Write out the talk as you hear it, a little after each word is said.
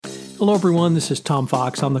Hello everyone, this is Tom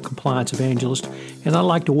Fox. I'm the Compliance Evangelist, and I'd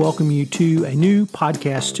like to welcome you to a new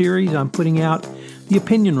podcast series. I'm putting out the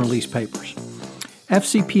Opinion Release Papers.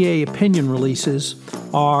 FCPA opinion releases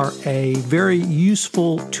are a very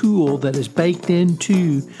useful tool that is baked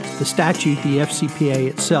into the statute, the FCPA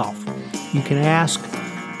itself. You can ask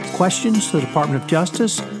questions to the Department of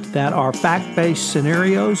Justice that are fact-based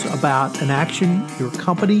scenarios about an action your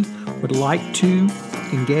company would like to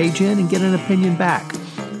engage in and get an opinion back.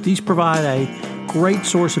 These provide a great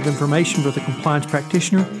source of information for the compliance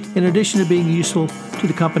practitioner, in addition to being useful to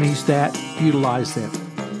the companies that utilize them.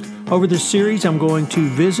 Over this series, I'm going to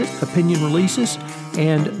visit opinion releases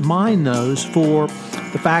and mine those for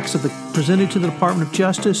the facts presented to the Department of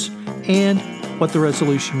Justice and what the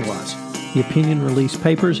resolution was. The Opinion Release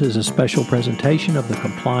Papers is a special presentation of the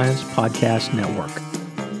Compliance Podcast Network.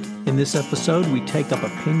 In this episode, we take up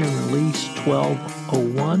Opinion Release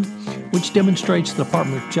 1201, which demonstrates the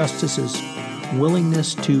Department of Justice's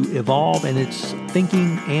willingness to evolve in its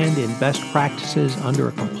thinking and in best practices under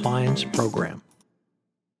a compliance program.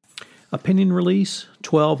 Opinion Release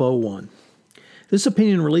 1201. This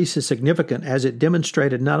opinion release is significant as it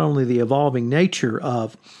demonstrated not only the evolving nature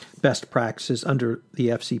of best practices under the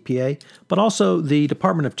FCPA, but also the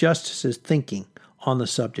Department of Justice's thinking on the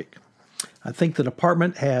subject. I think the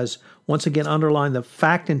Department has once again underlined the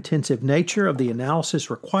fact-intensive nature of the analysis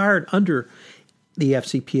required under the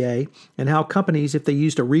FCPA and how companies, if they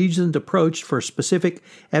used a reasoned approach for a specific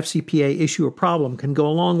FCPA issue or problem, can go a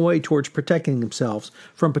long way towards protecting themselves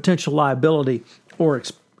from potential liability or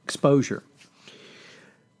exposure.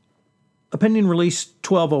 Opinion Release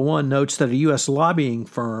 1201 notes that a U.S. lobbying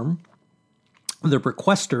firm, the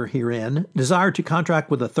requester herein, desired to contract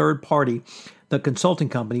with a third party, the consulting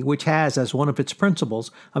company, which has as one of its principals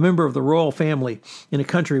a member of the royal family in a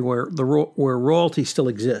country where royalty still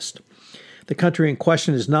exists. The country in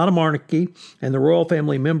question is not a monarchy, and the royal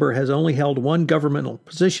family member has only held one governmental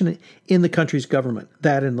position in the country's government,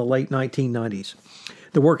 that in the late 1990s.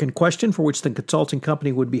 The work in question, for which the consulting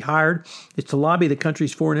company would be hired, is to lobby the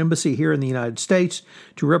country's foreign embassy here in the United States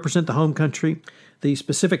to represent the home country. The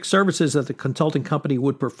specific services that the consulting company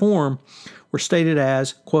would perform were stated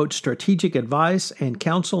as, quote, strategic advice and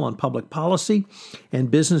counsel on public policy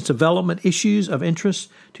and business development issues of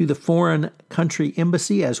interest to the foreign country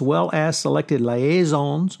embassy, as well as selected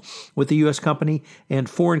liaisons with the U.S. company and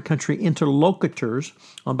foreign country interlocutors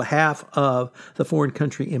on behalf of the foreign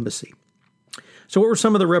country embassy. So what were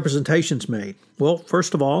some of the representations made? Well,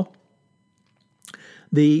 first of all,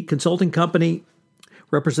 the consulting company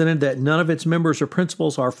represented that none of its members or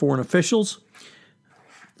principals are foreign officials.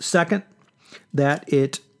 Second, that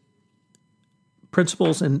its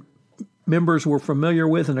principals and members were familiar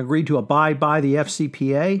with and agreed to abide by the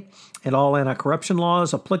FCPA and all anti-corruption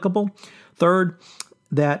laws applicable. Third,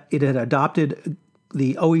 that it had adopted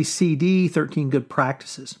the OECD 13 Good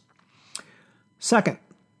Practices. Second,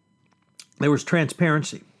 there was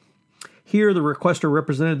transparency. Here, the requester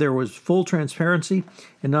represented there was full transparency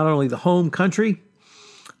in not only the home country,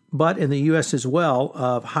 but in the U.S. as well,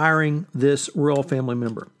 of hiring this royal family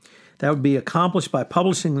member. That would be accomplished by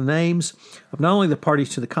publishing the names of not only the parties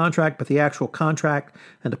to the contract, but the actual contract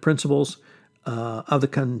and the principals of the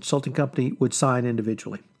consulting company would sign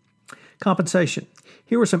individually. Compensation.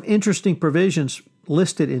 Here were some interesting provisions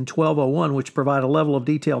listed in 1201, which provide a level of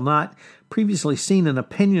detail not previously seen in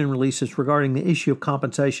opinion releases regarding the issue of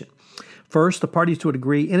compensation. First, the parties would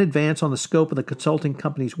agree in advance on the scope of the consulting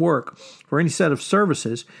company's work for any set of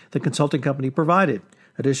services the consulting company provided.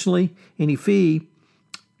 Additionally, the fee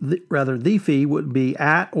would be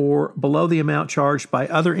at or below the amount charged by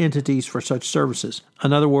other entities for such services.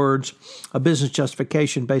 In other words, a business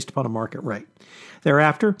justification based upon a market rate.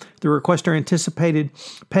 Thereafter, the requester anticipated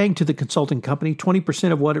paying to the consulting company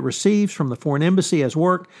 20% of what it receives from the foreign embassy as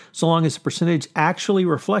work, so long as the percentage actually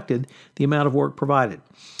reflected the amount of work provided.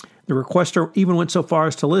 The requester even went so far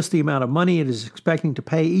as to list the amount of money it is expecting to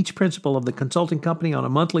pay each principal of the consulting company on a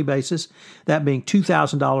monthly basis, that being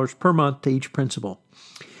 $2,000 per month to each principal.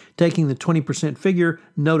 Taking the 20% figure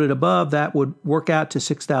noted above, that would work out to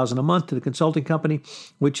 $6,000 a month to the consulting company,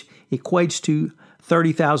 which equates to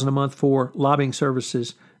 $30,000 a month for lobbying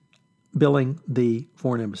services billing the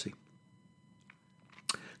foreign embassy.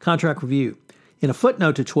 Contract review. In a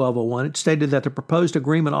footnote to 1201, it stated that the proposed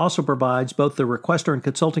agreement also provides both the requester and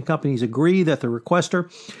consulting companies agree that the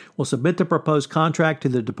requester will submit the proposed contract to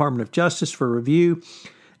the Department of Justice for review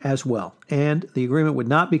as well, and the agreement would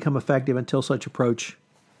not become effective until such approval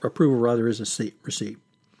is received.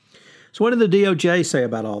 So what did the DOJ say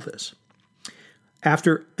about all this?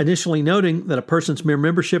 After initially noting that a person's mere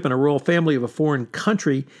membership in a royal family of a foreign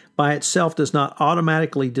country by itself does not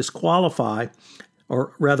automatically disqualify,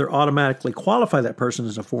 or rather automatically qualify that person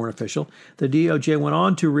as a foreign official, the DOJ went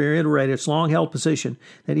on to reiterate its long-held position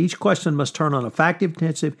that each question must turn on a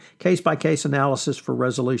fact-intensive, case-by-case analysis for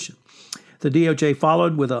resolution. The DOJ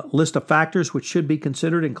followed with a list of factors which should be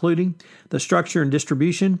considered, including the structure and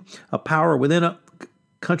distribution of power within a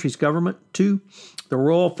country's government. 2, the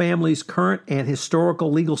royal family's current and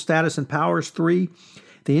historical legal status and powers. 3,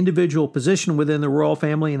 the individual position within the royal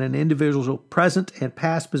family and an individual's present and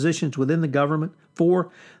past positions within the government.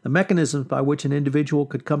 4, the mechanisms by which an individual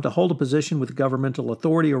could come to hold a position with governmental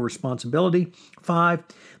authority or responsibility. 5,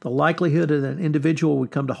 the likelihood that an individual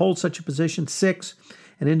would come to hold such a position. 6,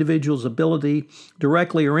 an individual's ability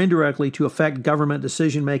directly or indirectly to affect government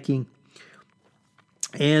decision-making.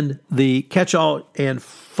 And the catch-all, and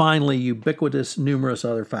finally, ubiquitous numerous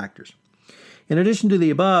other factors. In addition to the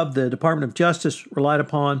above, the Department of Justice relied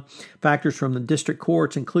upon factors from the district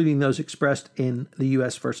courts, including those expressed in the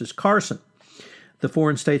U.S. versus Carson. The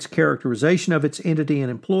foreign state's characterization of its entity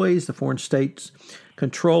and employees, the foreign state's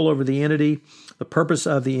control over the entity, the purpose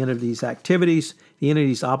of the entity's activities, the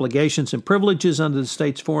entity's obligations and privileges under the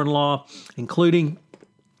state's foreign law, including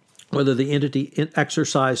whether the entity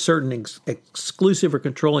exercised certain exclusive or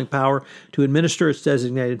controlling power to administer its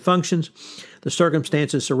designated functions, the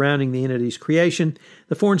circumstances surrounding the entity's creation,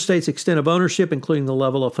 the foreign state's extent of ownership, including the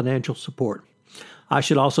level of financial support. I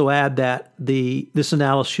should also add that this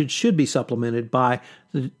analysis should be supplemented by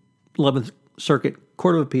the 11th Circuit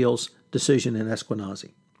Court of Appeals decision in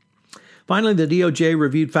Esquenazi. Finally, the DOJ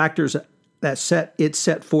reviewed factors that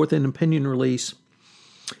set forth in opinion release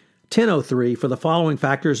 1003 for the following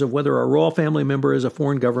factors of whether a royal family member is a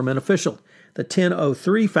foreign government official. The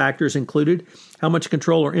 1003 factors included how much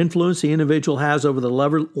control or influence the individual has over the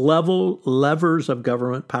levers of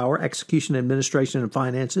government power, execution, administration, and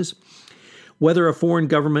finances, whether a foreign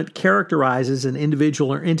government characterizes an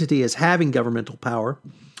individual or entity as having governmental power,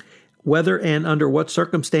 whether and under what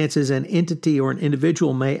circumstances an entity or an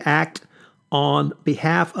individual may act on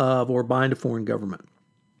behalf of or bind a foreign government.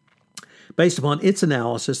 Based upon its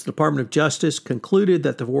analysis, the Department of Justice concluded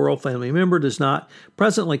that the royal family member does not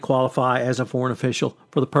presently qualify as a foreign official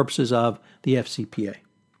for the purposes of the FCPA.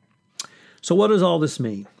 So what does all this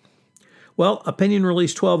mean? Well, Opinion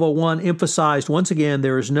Release 1201 emphasized once again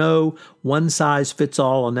there is no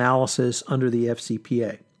one-size-fits-all analysis under the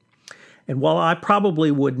FCPA. And while I probably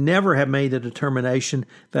would never have made the determination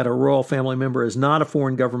that a royal family member is not a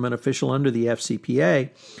foreign government official under the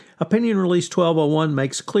FCPA, Opinion Release 1201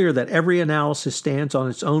 makes clear that every analysis stands on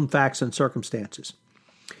its own facts and circumstances.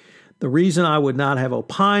 The reason I would not have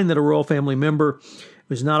opined that a royal family member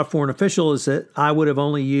was not a foreign official is that I would have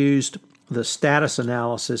only used the status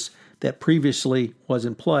analysis that previously was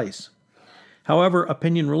in place. However,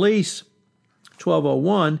 Opinion Release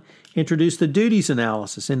 1201 introduced the duties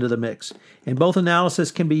analysis into the mix, and both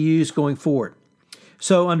analyses can be used going forward.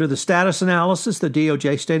 So under the status analysis, the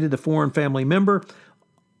DOJ stated the foreign family member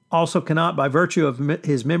also cannot, by virtue of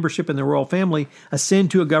his membership in the royal family,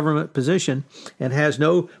 ascend to a government position and has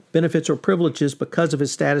no benefits or privileges because of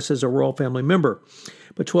his status as a royal family member.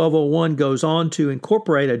 But 1201 goes on to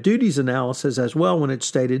incorporate a duties analysis as well when it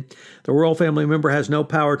stated the royal family member has no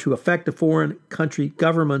power to affect a foreign country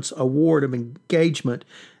government's award of engagement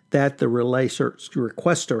that the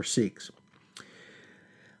requester seeks.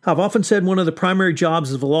 I've often said one of the primary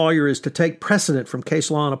jobs of a lawyer is to take precedent from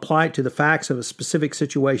case law and apply it to the facts of a specific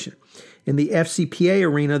situation. In the FCPA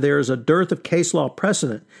arena, there is a dearth of case law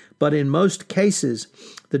precedent, but in most cases,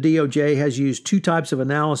 the DOJ has used two types of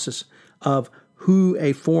analysis of who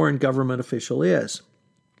a foreign government official is.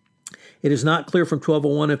 It is not clear from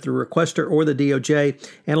 1201 if the requester or the DOJ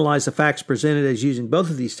analyzed the facts presented as using both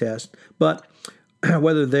of these tests, but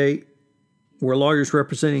whether they were lawyers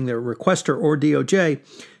representing the requester or DOJ,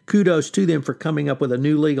 kudos to them for coming up with a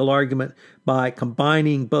new legal argument by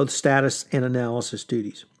combining both status and analysis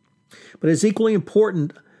duties. But it's equally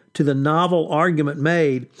important to the novel argument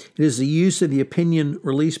made, it is the use of the opinion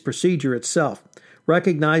release procedure itself.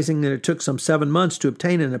 Recognizing that it took some 7 months to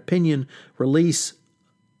obtain an opinion release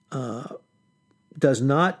does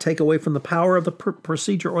not take away from the power of the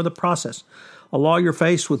procedure or the process. A lawyer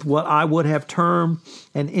faced with what I would have termed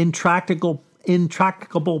an intractable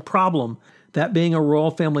problem, that being a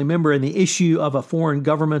royal family member and the issue of a foreign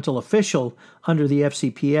governmental official under the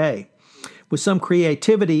FCPA. With some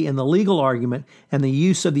creativity in the legal argument and the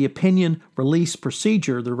use of the opinion release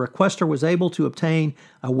procedure, the requester was able to obtain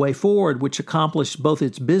a way forward which accomplished both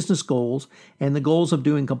its business goals and the goals of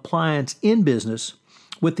doing compliance in business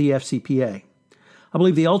with the FCPA. I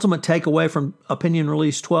believe the ultimate takeaway from Opinion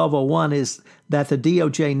Release 1201 is that the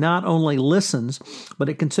DOJ not only listens, but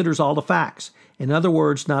it considers all the facts. In other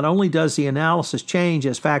words, not only does the analysis change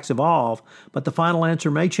as facts evolve, but the final answer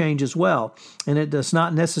may change as well. And it does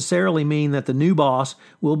not necessarily mean that the new boss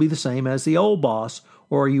will be the same as the old boss,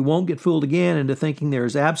 or you won't get fooled again into thinking there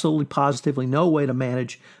is absolutely positively no way to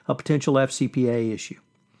manage a potential FCPA issue.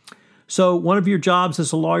 So one of your jobs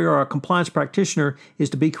as a lawyer or a compliance practitioner is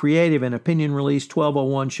to be creative, and Opinion Release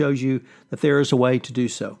 1201 shows you that there is a way to do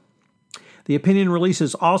so. The opinion release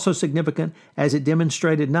is also significant as it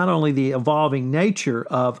demonstrated not only the evolving nature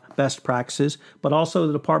of best practices, but also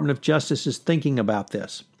the Department of Justice's thinking about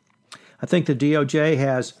this. I think the DOJ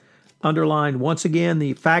has underlined once again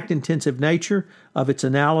the fact-intensive nature of its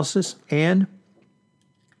analysis and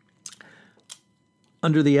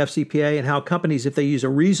under the FCPA, and how companies, if they use a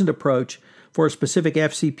reasoned approach for a specific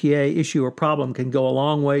FCPA issue or problem, can go a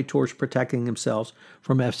long way towards protecting themselves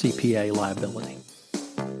from FCPA liability.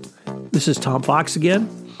 This is Tom Fox again.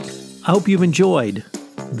 I hope you've enjoyed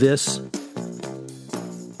this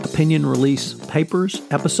Opinion Release Papers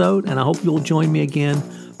episode, and I hope you'll join me again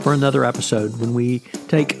for another episode when we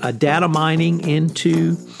take a data mining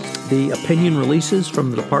into the opinion releases from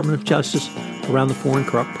the Department of Justice around the Foreign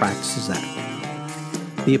Corrupt Practices Act.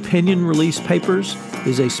 The Opinion Release Papers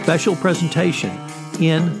is a special presentation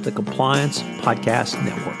in the Compliance Podcast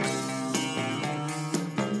Network.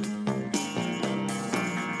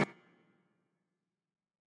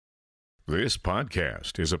 This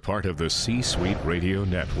podcast is a part of the C-Suite Radio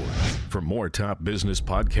Network. For more top business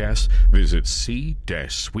podcasts, visit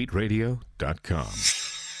c-suiteradio.com.